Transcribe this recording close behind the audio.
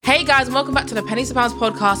Hey guys, and welcome back to the Pennies to Pounds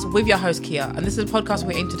podcast with your host Kia. And this is a podcast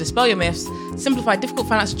where we aim to dispel your myths, simplify difficult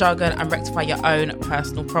financial jargon, and rectify your own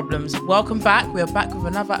personal problems. Welcome back. We are back with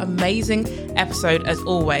another amazing episode as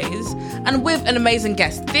always, and with an amazing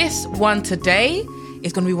guest. This one today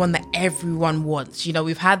is going to be one that everyone wants. You know,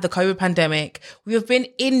 we've had the COVID pandemic. We have been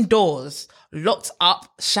indoors, locked up,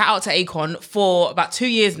 shout out to Akon, for about 2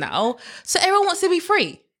 years now. So everyone wants to be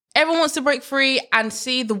free. Everyone wants to break free and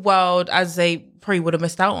see the world as they probably would have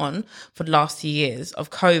missed out on for the last 2 years of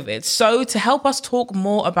COVID. So to help us talk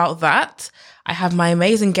more about that, I have my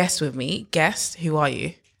amazing guest with me. Guest, who are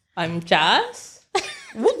you? I'm Jazz.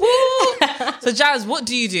 So Jazz, what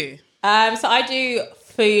do you do? So I do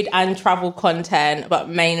food and travel content, but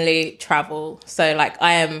mainly travel. So like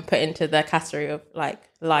I am put into the category of like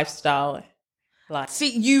lifestyle.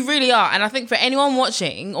 See, you really are. And I think for anyone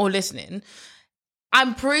watching or listening,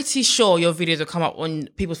 I'm pretty sure your videos will come up on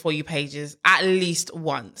people's For You pages at least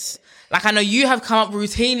once. Like, I know you have come up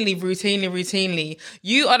routinely.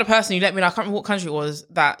 You are the person who let me know, I can't remember what country it was,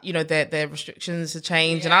 that, you know, their restrictions had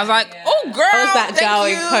changed. And I was like, oh, girl, I was that girl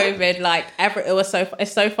in COVID. Like,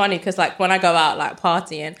 it's so funny because, like, when I go out, like,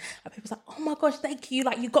 partying, and people's like, oh, my gosh, thank you.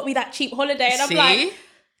 Like, you got me that cheap holiday. And I'm like,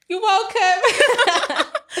 you're welcome.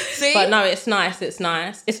 See? But no, it's nice. It's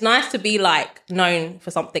nice to be like known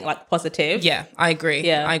for something like positive. Yeah, I agree.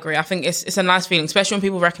 I think it's a nice feeling, especially when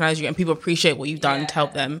people recognize you and people appreciate what you've done to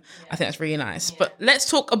help them. I think that's really nice. But let's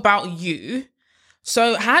talk about you.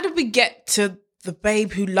 So how did we get to the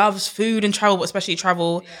babe who loves food and travel, but especially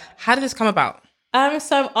travel? How did this come about?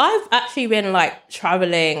 So I've actually been like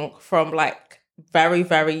traveling from like very,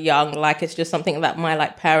 very young. Like it's just something that my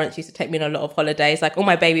like parents used to take me on a lot of holidays. Like all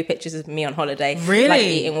my baby pictures of me on holiday, really, like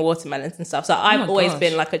eating watermelons and stuff. So I've always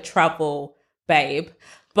been like a travel babe.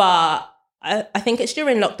 But I think it's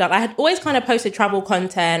during lockdown. I had always kind of posted travel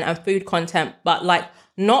content and food content, but like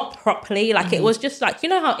not properly. Like it was just like, you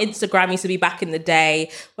know how Instagram used to be back in the day,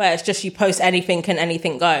 where it's just you post anything and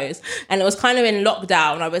anything goes. And it was kind of in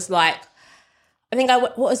lockdown. I was like,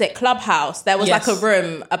 what was it? Clubhouse. There was like a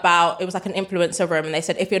room it was like an influencer room. And they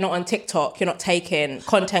said, if you're not on TikTok, you're not taking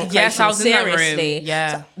content creation seriously. In that room.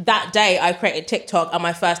 Yeah. So that day I created TikTok and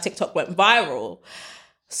my first TikTok went viral.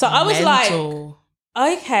 So I was like,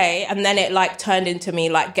 okay. And then it like turned into me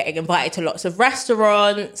like getting invited to lots of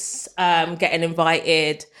restaurants, getting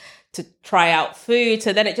invited to try out food.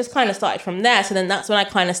 So then it just kind of started from there. So then that's when I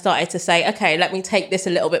kind of started to say, okay, let me take this a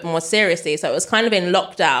little bit more seriously. So it was kind of in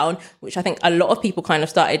lockdown, which I think a lot of people kind of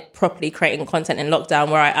started properly creating content in lockdown,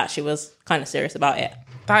 where I actually was kind of serious about it.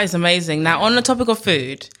 That is amazing. Now, on the topic of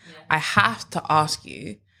food, I have to ask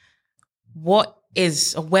you, where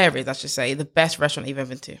is, I should say, the best restaurant you've ever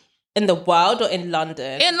been to? In the world or in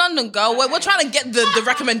London? In London, girl. We're trying to get the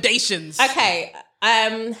recommendations. Okay.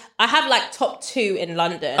 I have like top 2 in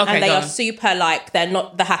London, and they are super like, they're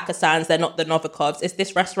not the Hakkasan's, they're not the Novikovs. It's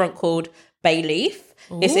this restaurant called Bay Leaf.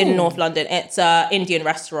 Ooh. It's in North London. It's an Indian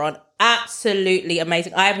restaurant. Absolutely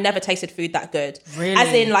amazing. I have never tasted food that good. Really?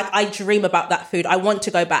 As in, like, I dream about that food. I want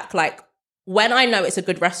to go back. Like, when I know it's a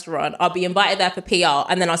good restaurant, I'll be invited there for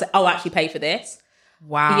PR, and then I'll say, I'll actually pay for this.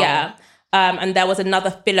 Wow. Yeah. And there was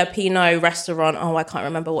another Filipino restaurant. Oh, I can't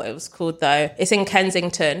remember what it was called though. It's in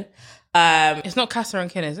Kensington. It's not Casa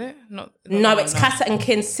and Kin, is it? No, it's Casa and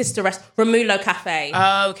Kin's sister restaurant, Romulo Cafe.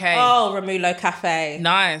 Oh, okay. Oh, Romulo Cafe.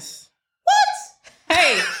 Nice. What?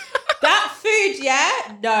 Hey, that food,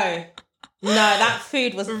 yeah? No, that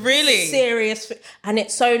food was really serious. And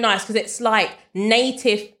it's so nice because it's like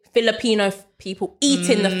native Filipino people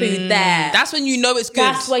eating the food there. That's when you know it's good.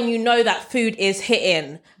 That's when you know that food is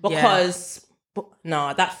hitting because,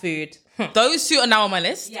 that food... Those 2 are now on my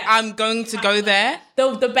list. Yeah. I'm going to go there.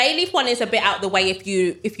 The Bay Leaf one is a bit out the way if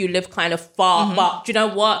you live kind of far, but do you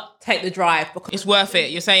know what? Take the drive. Because it's worth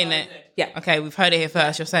it. You're saying it? Yeah. Okay, we've heard it here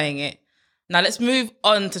first. You're saying it. Now let's move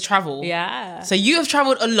on to travel. Yeah. So you have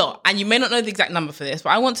traveled a lot, and you may not know the exact number for this,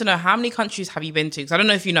 but I want to know, how many countries have you been to? Because I don't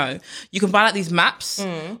know if you know. You can buy like these maps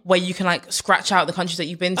where you can like scratch out the countries that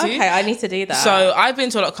you've been to. Okay, I need to do that. So I've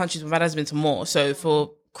been to a lot of countries, but my dad's been to more. So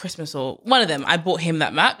for Christmas or one of them, I bought him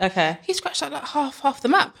that map. Okay. He scratched out like half the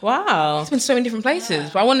map. Wow. He's been so many different places.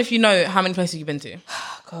 But I wonder if you know how many places you've been to.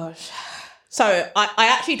 Oh, gosh. So I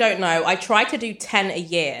actually don't know. I try to do 10 a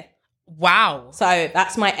year. Wow. So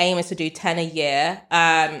that's my aim, is to do 10 a year.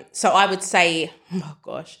 So I would say, oh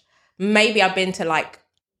gosh, maybe I've been to like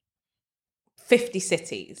 50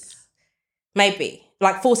 cities. Maybe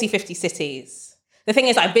like 40, 50 cities. The thing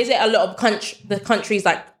is, I visit a lot of the countries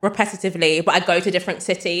like repetitively, but I go to different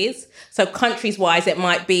cities. So countries wise, it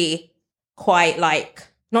might be quite like,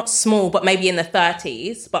 not small, but maybe in the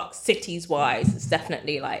 30s, but cities wise, it's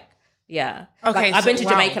definitely like, Yeah. Okay, Like, I've been to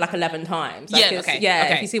wow. Jamaica like 11 times. Like,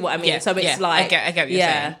 Okay. if you see what I mean. Yeah, So it's I get what you're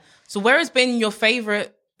saying. So where has been your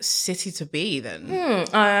favourite city to be then?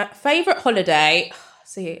 Favorite holiday,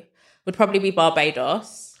 would probably be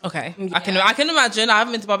Barbados. Okay. Yeah. I can imagine. I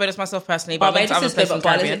haven't been to Barbados myself personally, but Barbados is good, but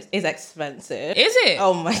Barbados is expensive. Is it?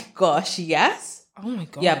 Oh my gosh, yes. Oh my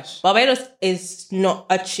gosh. Yeah, Barbados is not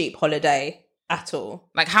a cheap holiday at all.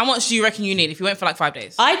 Like, how much do you reckon you need if you went for like 5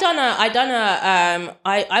 days? I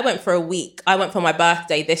went for a week. I went for my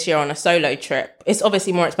birthday this year on a solo trip. It's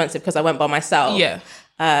obviously more expensive because I went by myself. Yeah.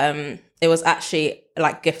 It was actually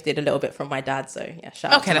like gifted a little bit from my dad. So yeah,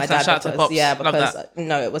 shout out to my dad. Shout out to Pops. Yeah, because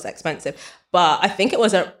no, it was expensive. But I think it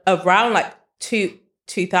was around like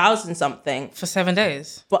 2,000 something. For 7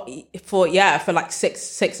 days? But for like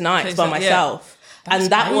six nights by myself. Yeah.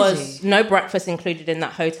 And that was no breakfast included in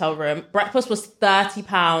that hotel room. Breakfast was £30.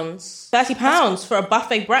 £30 for a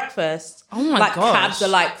buffet breakfast. Oh my gosh. Like cabs are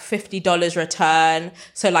like $50 return.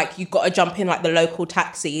 So like you've got to jump in like the local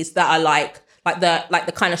taxis that are like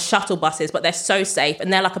the kind of shuttle buses, but they're so safe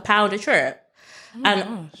and they're like £1 a trip.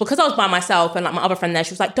 Because I was by myself and like my other friend there,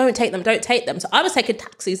 she was like, don't take them. So I was taking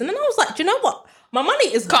taxis and then I was like, do you know what? My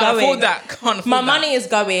money is Can't afford that. My money is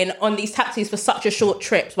going on these taxis for such a short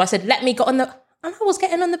trip. So I said, let me get on and I was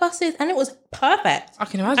getting on the buses and it was perfect. I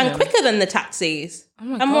can imagine. And quicker than the taxis.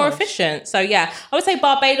 And more efficient. So yeah, I would say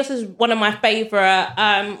Barbados is one of my favourite.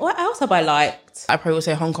 What else have I liked? I probably would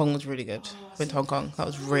say Hong Kong was really good. Went to Hong Kong. That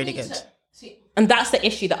was really good. And that's the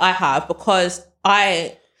issue that I have because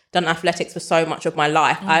I done athletics for so much of my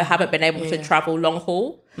life. I haven't been able to travel long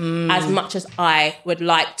haul as much as I would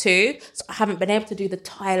like to. So I haven't been able to do the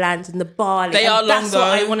Thailand and the Bali. They are long, that's though. what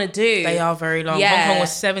I want to do. They are very long. Yeah. Hong Kong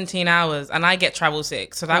was 17 hours and I get travel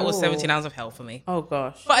sick. So that was 17 hours of hell for me. Oh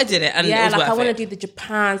gosh. But I did it and it was like worth I want to it. do the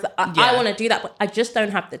Japans. I want to do that, but I just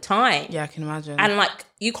don't have the time. Yeah, I can imagine. And like,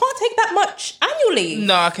 you can't take that much annual leave.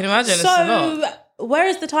 No, I can imagine. It's a lot. Where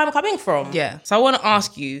is the time coming from? Yeah. So I want to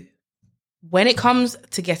ask you, when it comes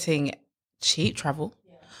to getting cheap travel,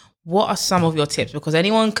 what are some of your tips? Because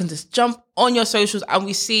anyone can just jump on your socials and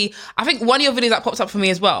we see, I think one of your videos that pops up for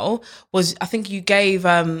me as well was, I think you gave,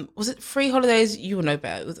 was it free holidays? You will know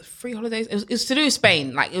better. Was it free holidays? It was to do with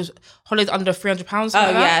Spain. Like it was holidays under £300.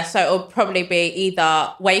 Oh yeah. So it'll probably be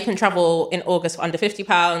either where you can travel in August for under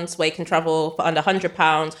 £50, where you can travel for under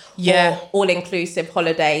 £100. Yeah. Or all-inclusive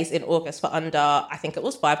holidays in August for under, I think it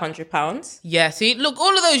was £500. Yeah. See, look,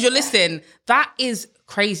 all of those you're listing, that is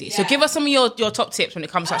crazy. Yeah. So give us some of your top tips when it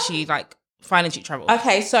comes to actually like finding cheap travel.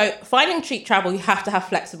 Okay, so finding cheap travel, you have to have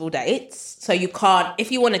flexible dates. So you can't,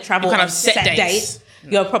 if you want to travel on set dates,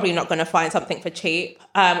 you're probably not going to find something for cheap.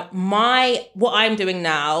 What I'm doing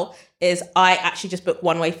now is I actually just book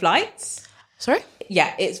one-way flights. Sorry?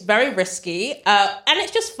 Yeah, it's very risky. And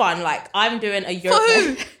it's just fun. Like I'm doing a Europe.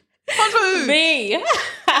 Fun for who? Me.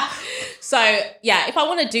 So yeah, if I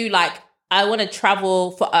want to do like, I want to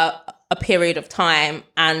travel for a period of time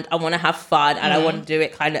and I want to have fun and I want to do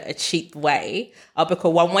it kind of a cheap way, I'll book a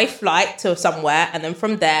one-way flight to somewhere and then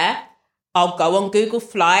from there I'll go on Google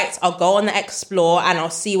Flights, I'll go on the Explore and I'll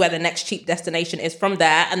see where the next cheap destination is from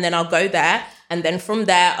there, and then I'll go there and then from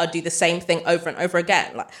there I'll do the same thing over and over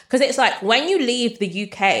again. Like, because it's like when you leave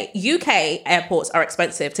the UK airports are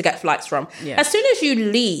expensive to get flights from. Yeah. As soon as you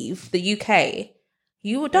leave the UK,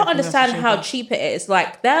 you don't understand how cheap it is.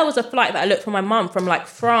 Like there was a flight that I looked for my mum from like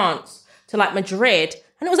France to like Madrid,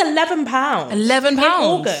 and it was £11. £11 in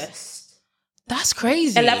August. That's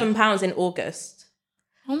crazy. £11 in August.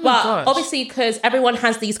 Oh my gosh. Obviously, because everyone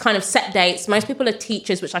has these kind of set dates. Most people are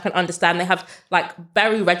teachers, which I can understand. They have like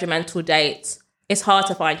very regimental dates. It's hard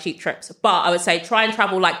to find cheap trips, but I would say try and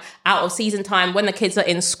travel like out of season time when the kids are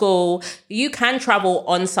in school. You can travel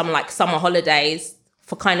on some like summer holidays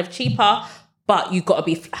for kind of cheaper, but you've got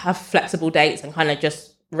to have flexible dates and kind of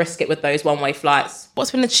just risk it with those one-way flights.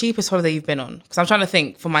 What's been the cheapest holiday you've been on? Because I'm trying to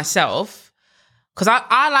think for myself, because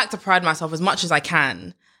I like to pride myself as much as I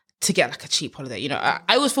can to get like a cheap holiday. You know, I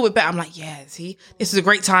always feel a bit better. I'm like, yeah, see, this is a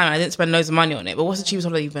great time. I didn't spend loads of money on it. But what's the cheapest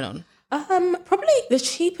holiday you've been on? Probably the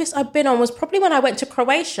cheapest I've been on was probably when I went to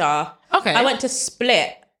Croatia. Okay. I went to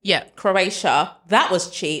Split, Croatia. That was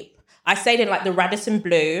cheap. I stayed in like the Radisson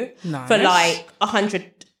Blu for like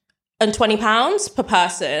 £120 per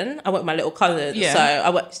person. I went with my little cousin. Yeah. So I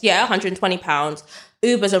went, £120.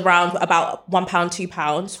 Uber's around about £1,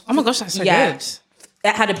 £2. Oh my gosh, that's so good.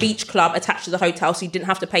 It had a beach club attached to the hotel, so you didn't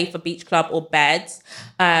have to pay for beach club or beds.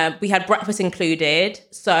 We had breakfast included.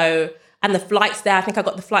 So, and the flights there, I think I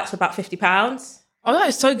got the flights for about £50. Oh, that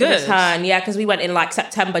is so good. Return, yeah, because we went in like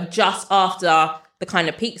September, just after the kind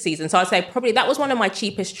of peak season. So I'd say probably that was one of my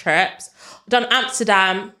cheapest trips. I've done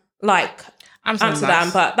Amsterdam, like... Amsterdam,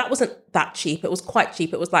 nice. but that wasn't that cheap. It was quite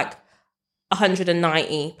cheap. It was like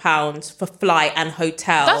 £190 for flight and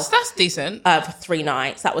hotel. That's decent. For 3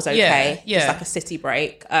 nights. That was okay. Yeah. Just like a city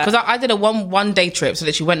break. Because I did a one day trip, so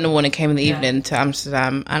literally went in the morning, came in the evening to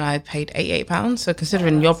Amsterdam, and I paid £88. So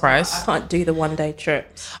considering your price, I can't do the 1 day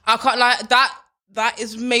trips. I can't like that. That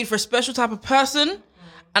is made for a special type of person,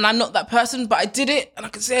 and I'm not that person. But I did it, and I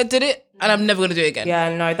can say I did it, and I'm never gonna do it again.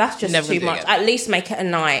 Yeah, no, that's just Never too gonna do it much. again. At least make it a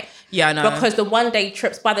night. Yeah, I know. Because the 1 day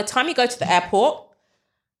trips, by the time you go to the airport,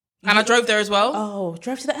 and I drove there as well. oh,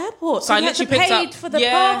 drove to the airport. So I you had to literally picked paid up for the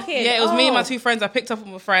Yeah, parking. it was me and my Oh. 2 friends. I picked up with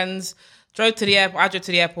my friends, drove to the airport. I drove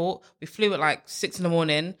to the airport. We flew at like 6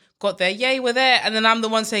 a.m. Got there, yay, we're there. And then I'm the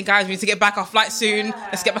one saying, guys, we need to get back. Our flight soon.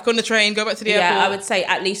 Let's get back on the train. Go back to the airport. Yeah, I would say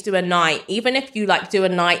at least do a night. Even if you like do a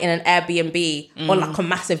night in an Airbnb or like a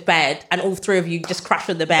massive bed and all 3 of you just crash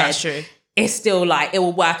on the bed. That's true. It's still like, it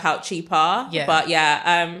will work out cheaper. Yeah. But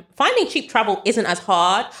yeah, finding cheap travel isn't as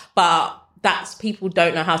hard, but that's people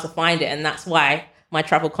don't know how to find it. And that's why my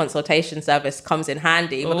travel consultation service comes in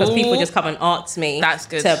handy because people just come and ask me That's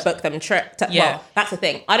good. to book them trip. Yeah. Well, that's the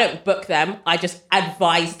thing. I don't book them. I just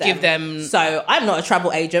advise them. Give them- So I'm not a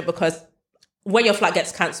travel agent because when your flight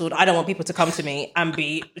gets cancelled, I don't want people to come to me and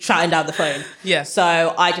be shouting down the phone. Yeah.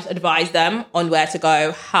 So I just advise them on where to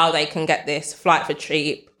go, how they can get this flight for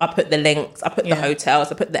cheap. I put the links, I put the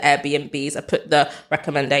hotels, I put the Airbnbs, I put the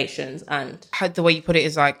recommendations, and The way you put it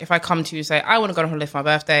is like, if I come to you and say, I want to go on holiday for my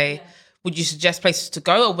birthday, would you suggest places to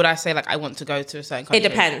go, or would I say like, I want to go to a certain country? it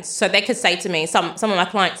depends. So they could say to me, some of my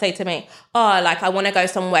clients say to me, oh, like I want to go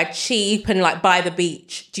somewhere cheap and like by the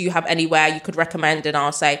beach. Do you have anywhere you could recommend? And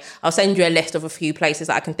I'll say, I'll send you a list of a few places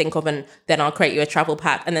that I can think of, and then I'll create you a travel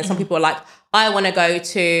pack. And then some people are like, I want to go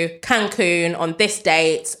to Cancun on this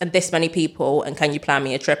date and this many people, and can you plan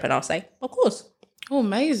me a trip? And I'll say, of course. Oh,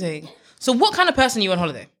 amazing. So what kind of person are you on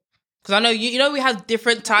holiday? Because I know, you know, we have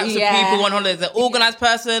different types Yeah. of people on holiday. The organised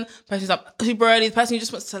person who's up super early, the person who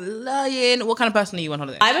just wants to lie in. What kind of person are you on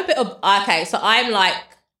holiday? I'm a bit of, okay, so I'm like,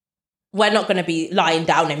 we're not going to be lying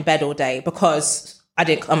down in bed all day because I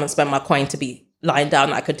didn't come and spend my coin to be lying down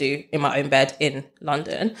like I could do in my own bed in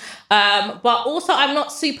London. But also I'm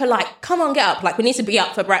not super like, come on, get up. Like we need to be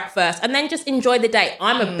up for breakfast and then just enjoy the day.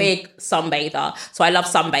 I'm a big sunbather, so I love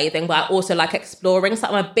sunbathing, but I also like exploring. So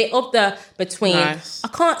I'm a bit of the between. Nice. I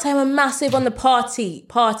can't say I'm a massive on the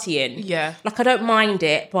partying. Yeah. Like I don't mind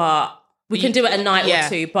it, but we can do it a night or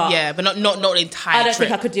two. But but not the entire I don't trip.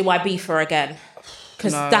 think I could do Ibiza again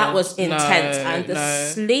because No, that was intense no, and the no.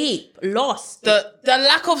 sleep lost. The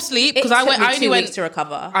lack of sleep, It because took me I only 2 went weeks to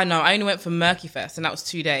recover. I know. I only went for Murky Fest, and that was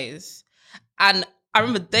 2 days. And I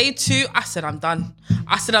remember day 2, I said, I'm done.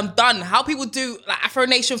 How people do like Afro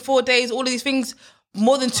Nation 4 days, all of these things,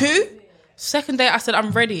 more than 2. Second day, I said, I'm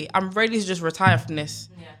ready. I'm ready to just retire from this.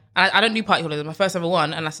 Yeah. And I don't do party holidays. My first ever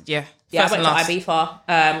one. And I said, yeah. Yeah, I first went and last. to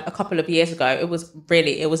Ibiza a couple of years ago. It was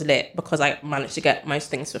lit because I managed to get most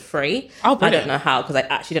things for free. Oh, I brilliant. don't know how because I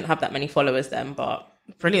actually didn't have that many followers then, but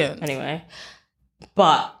Brilliant. anyway.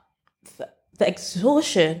 But the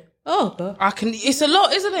exhaustion. Oh, God. It's a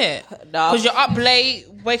lot, isn't it? No. Because you're up late,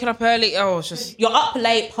 waking up early. Oh, it's just... You're up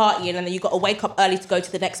late partying and then you've got to wake up early to go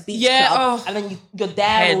to the next beach club. And then you're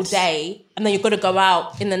there all day and then you've got to go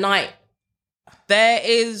out in the night. There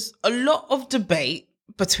is a lot of debate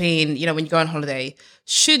between, you know, when you go on holiday,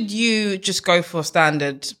 should you just go for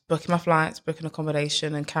standard booking my flights, booking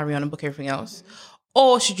accommodation and carry on and book everything else?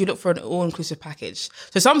 Or should you look for an all-inclusive package?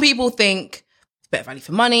 So some people think it's better value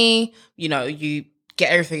for money, you know, you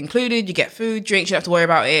get everything included, you get food, drinks, you don't have to worry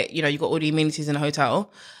about it, you know, you got all the amenities in a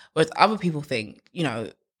hotel. Whereas other people think, you know,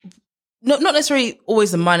 not necessarily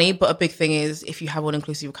always the money, but a big thing is if you have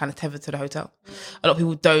all-inclusive, you're kind of tethered to the hotel. A lot of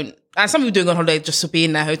people don't, and some people do go on holiday just to be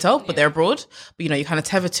in their hotel, but they're abroad. But, you know, you're kind of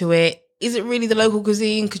tethered to it. Is it really the local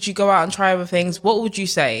cuisine? Could you go out and try other things? What would you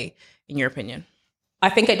say, in your opinion? I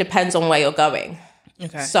think it depends on where you're going.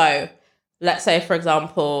 Okay. So let's say, for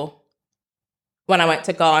example, when I went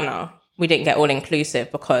to Ghana, we didn't get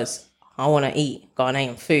all-inclusive because I want to eat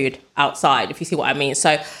Ghanaian food outside, if you see what I mean.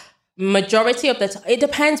 So majority of the time, it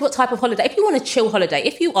depends what type of holiday. If you want a chill holiday,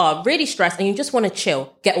 if you are really stressed and you just want to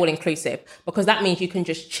chill, get all-inclusive because that means you can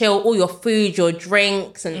just chill, all your food, your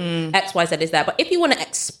drinks and X, Y, Z is there. But if you want to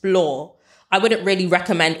explore, I wouldn't really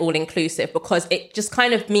recommend all-inclusive because it just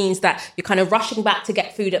kind of means that you're kind of rushing back to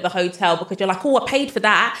get food at the hotel because you're like, oh, I paid for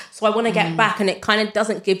that, so I want to get back. And it kind of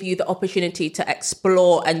doesn't give you the opportunity to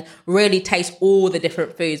explore and really taste all the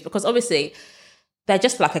different foods because obviously they're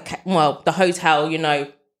just like the hotel, you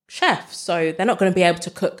know, chefs. So they're not going to be able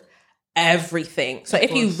to cook everything. So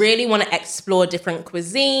if you really want to explore different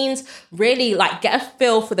cuisines, really like get a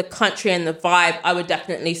feel for the country and the vibe, I would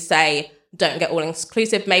definitely say don't get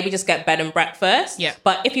all-inclusive. Maybe just get bed and breakfast. Yeah.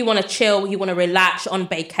 But if you want to chill, you want to relax on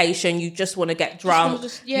vacation, you just want to get drunk.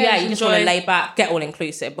 You just want to lay back, get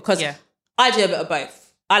all-inclusive. Because I do a bit of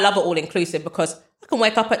both. I love it all-inclusive because I can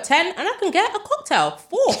wake up at 10 and I can get a cocktail.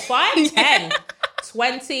 4, 5, 10,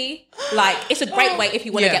 20. Like, it's a great way if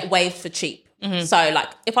you want to get waves for cheap. So, like,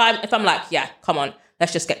 if I'm like, yeah, come on,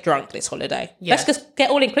 let's just get drunk this holiday. Yeah. Let's just get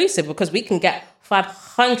all-inclusive because we can get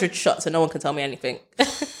 500 shots and no one can tell me anything.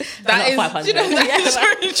 That is 500. You know, that is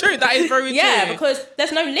very true. That is very true. Yeah, because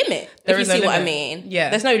there's no limit. If you see what I mean.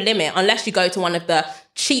 Yeah. There's no limit unless you go to one of the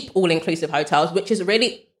cheap all-inclusive hotels, which is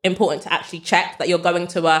really important to actually check that you're going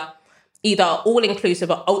to a either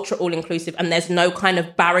all-inclusive or ultra all-inclusive and there's no kind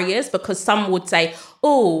of barriers, because some would say,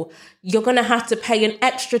 oh, you're going to have to pay an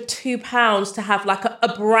extra £2 to have like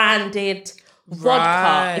a branded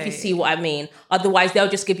vodka, if you see what I mean. Otherwise, they'll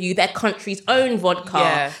just give you their country's own vodka.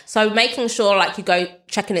 Yeah. So making sure like you go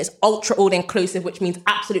checking it's ultra all-inclusive, which means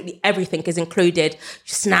absolutely everything is included.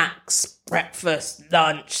 Snacks, breakfast,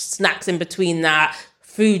 lunch, snacks in between that,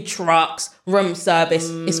 food trucks, room service,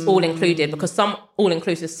 it's all included, because some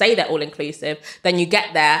all-inclusive say they're all-inclusive. Then you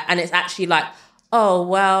get there and it's actually like, oh,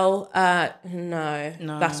 well, no,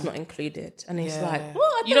 that's not included. And it's like,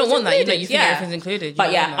 well, you don't want that. You know, you think everything's included.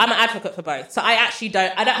 But yeah, I'm an advocate for both. So I actually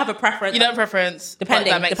don't have a preference. You don't have a preference.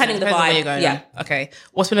 Depending the vibe. Depends on where you're going. Yeah. Okay.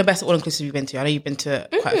 What's been the best all-inclusive you've been to? I know you've been to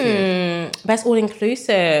quite a few. Best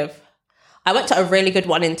all-inclusive. I went to a really good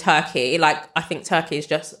one in Turkey. Like, I think Turkey is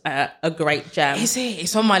just a great gem. Is it?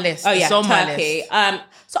 It's on my list. Oh, yeah, it's on Turkey. my list.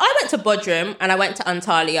 So I went to Bodrum and I went to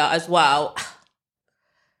Antalya as well.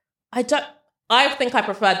 I think I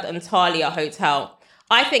preferred the Antalya hotel.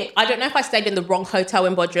 I don't know if I stayed in the wrong hotel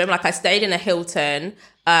in Bodrum. Like, I stayed in a Hilton,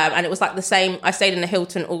 and it was like the same. I stayed in a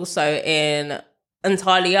Hilton also in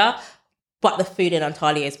Antalya, but the food in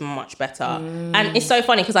Antalya is much better. And it's so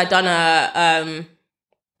funny because I done a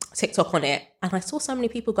TikTok on it, and I saw so many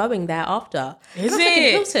people going there after. Is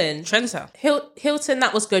it? Hilton. Trendsetter. Hilton,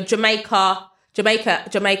 that was good. Jamaica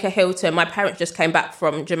Hilton. My parents just came back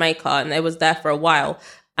from Jamaica and they was there for a while.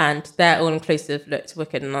 And their all-inclusive looked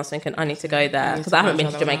wicked, and I was thinking, I need to go there because I haven't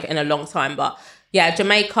been to Jamaica in a long time. But yeah,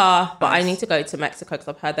 Jamaica, but I need to go to Mexico because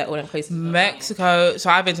I've heard they're all-inclusive. Mexico, so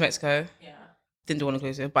I've been to Mexico. Yeah. Didn't do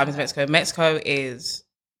all-inclusive, but I've been to Mexico. Mexico is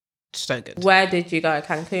so good. Where did you go?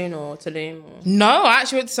 Cancun or Tulum? No, I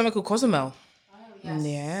actually went to somewhere called Cozumel. Oh, yes.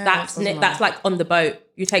 Yeah. That's like on the boat.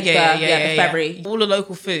 You take the ferry. Yeah. All the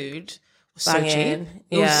local food was so cheap. Yeah.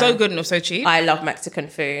 It was so good and it was so cheap. I love Mexican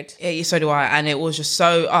food. Yeah, so do I. And it was just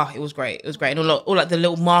so, it was great. It was great. And all like the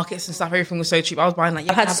little markets and stuff, everything was so cheap. I was buying like,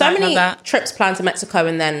 I had so many trips planned to Mexico,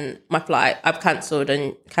 and then my flight, I've cancelled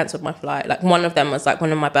my flight. Like, one of them was like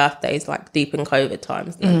one of my birthdays, like deep in COVID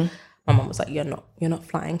times. My mum was like, you're not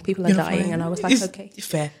flying. People are dying. Flying. And I was like, okay.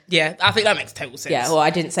 Fair. Yeah, I think that makes total sense. Yeah, well, I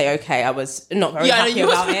didn't say okay. I was not very happy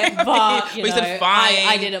about it. But, you know, said fine.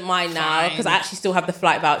 I didn't mind now because I actually still have the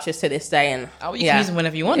flight vouchers to this day. And you can use them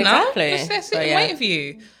whenever you want now. Exactly. Just sit waiting for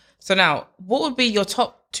you. So now, what would be your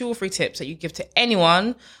top 2 or 3 tips that you give to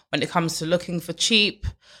anyone when it comes to looking for cheap?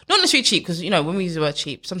 Not necessarily cheap, because, you know, when we use the word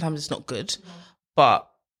cheap, sometimes it's not good. But,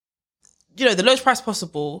 you know, the lowest price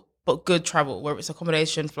possible, but good travel, whether it's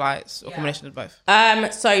accommodation, flights, or combination of both.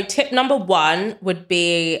 So tip number 1 would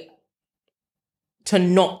be to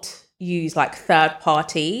not use like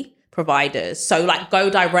third-party providers. So like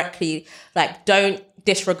go directly, like don't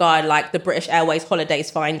disregard like the British Airways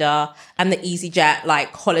Holidays Finder and the EasyJet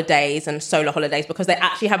like holidays and Solar Holidays, because they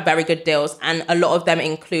actually have very good deals, and a lot of them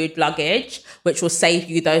include luggage, which will save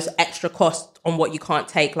you those extra costs on what you can't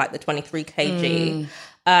take, like the 23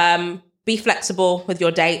 kg. Be flexible with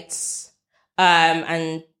your dates,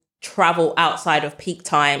 and travel outside of peak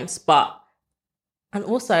times. And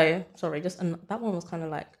also, sorry, that one was kind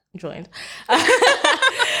of like joined.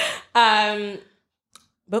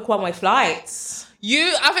 Book one-way flights.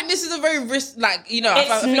 I think this is a very risk, like, you know.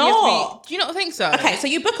 It's not. Do you not think so? Okay, so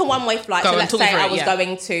you book a one-way flight. So let's say I was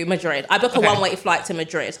going to Madrid. I book a one-way flight to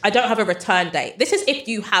Madrid. I don't have a return date. This is if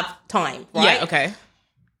you have time, right? Yeah, okay.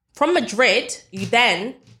 From Madrid, you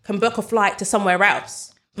then can book a flight to somewhere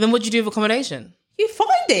else. But then what do you do with accommodation? You find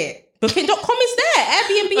it. Booking.com is there.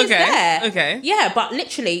 Airbnb is there. Okay. Yeah, but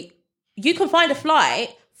literally, you can find a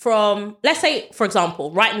flight from, let's say, for example,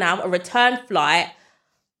 right now, a return flight,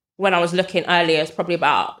 when I was looking earlier, is probably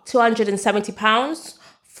about £270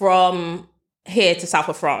 from here to south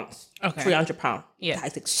of France. Okay. £300. Yeah. That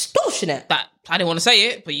is extortionate. I didn't want to say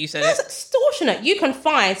it, but you said That's extortionate. You can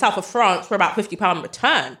find south of France for about £50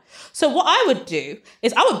 return. So what I would do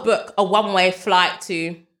is I would book a one-way flight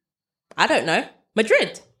to, I don't know,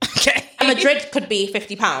 Madrid. Okay. Madrid could be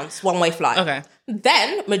 £50 one-way flight. Okay.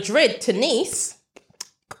 Then Madrid to Nice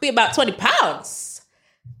could be about £20.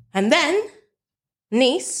 And then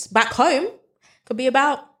Nice back home could be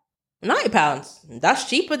about £90. That's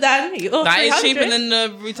cheaper than your That 300. is cheaper than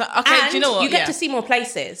the return. Okay, And do you know what? you get to see more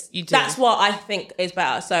places. You do. That's what I think is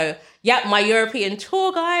better. So, my European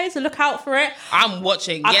tour, guys, look out for it. I'm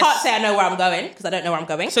watching. I can't say I know where I'm going because I don't know where I'm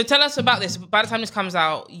going. So tell us about this. By the time this comes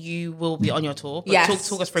out, you will be on your tour. But Yes.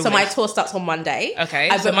 talk us through. So my tour starts on Monday. Okay.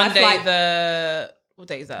 I So booked my Monday flight what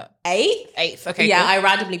day is that? 8th. 8th. Okay. Yeah, cool. I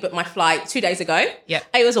randomly booked my flight 2 days ago. Yep.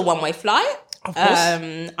 It was a one-way flight. Of course.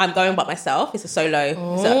 I'm going by myself. It's a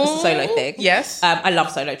solo. It's a solo thing. Yes. I love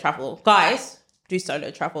solo travel, guys. Do solo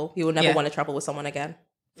travel. You will never want to travel with someone again.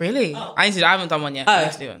 Really? I haven't done one yet. I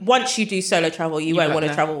need to do it. Once you do solo travel, you won't want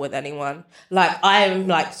to travel with anyone. Like I'm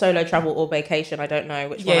like solo travel or vacation. I don't know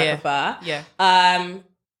which one I prefer. Yeah.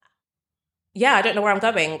 I don't know where I'm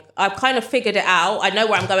going. I've kind of figured it out. I know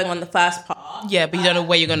where I'm going on the first part. Yeah, but you don't know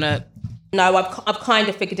where you're gonna. No, I've kind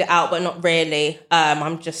of figured it out, but not really.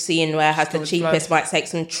 I'm just seeing where has the cheapest. Might take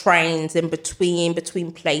some trains in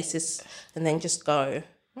between places, and then just go.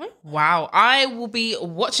 Wow, I will be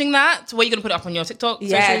watching that. Where are you gonna put it up on your TikTok?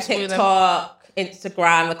 Yeah, socials, TikTok,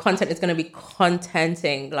 Instagram. The content is going to be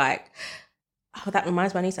contenting. Like, that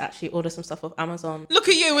reminds me, I need to actually order some stuff off Amazon. Look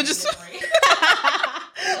at you, we're just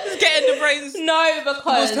getting the brains. No,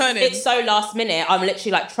 because it's so last minute. I'm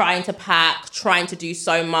literally like trying to pack, trying to do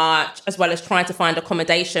so much, as well as trying to find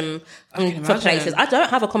accommodation for places. I don't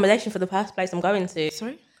have accommodation for the first place I'm going to.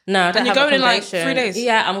 Sorry? No, I don't have going in like accommodation. 3 days?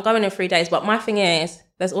 Yeah, I'm going in 3 days. But my thing is,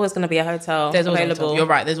 there's always going to be a hotel available. A hotel. You're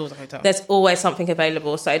right, there's always a hotel. There's always something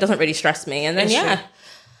available, so it doesn't really stress me. And then, True.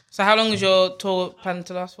 So how long is your tour planned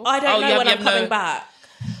to last for? I don't know when I'm coming back.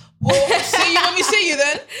 Well, see you when we see you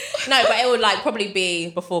then. No, but it would like probably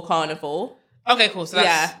be before Carnival. Okay, cool. So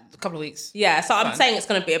that's a couple of weeks. Yeah, so I'm saying it's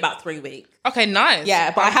going to be about 3 weeks. Okay, nice.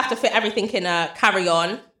 Yeah, but I have to fit everything in a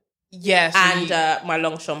carry-on. Yes. And my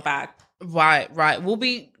Longchamp bag. Right. We'll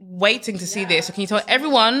be waiting to see this. So can you tell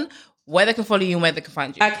everyone where they can follow you and where they can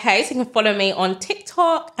find you? Okay, so you can follow me on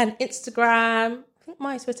TikTok and Instagram. I think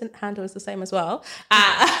my Twitter handle is the same as well.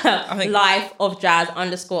 Life of Jazz __.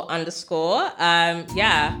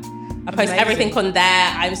 I post everything on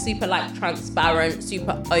there. I'm super like transparent,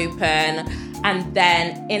 super open. And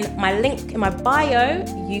then in my link in my bio,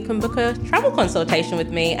 you can book a travel consultation with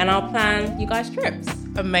me and I'll plan you guys' trips.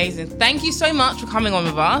 Amazing. Thank you so much for coming on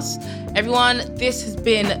with us. Everyone, this has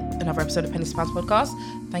been another episode of Pennies to Pounds podcast.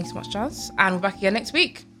 Thanks so much, Jazz. And we're back again next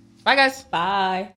week. Bye, guys. Bye.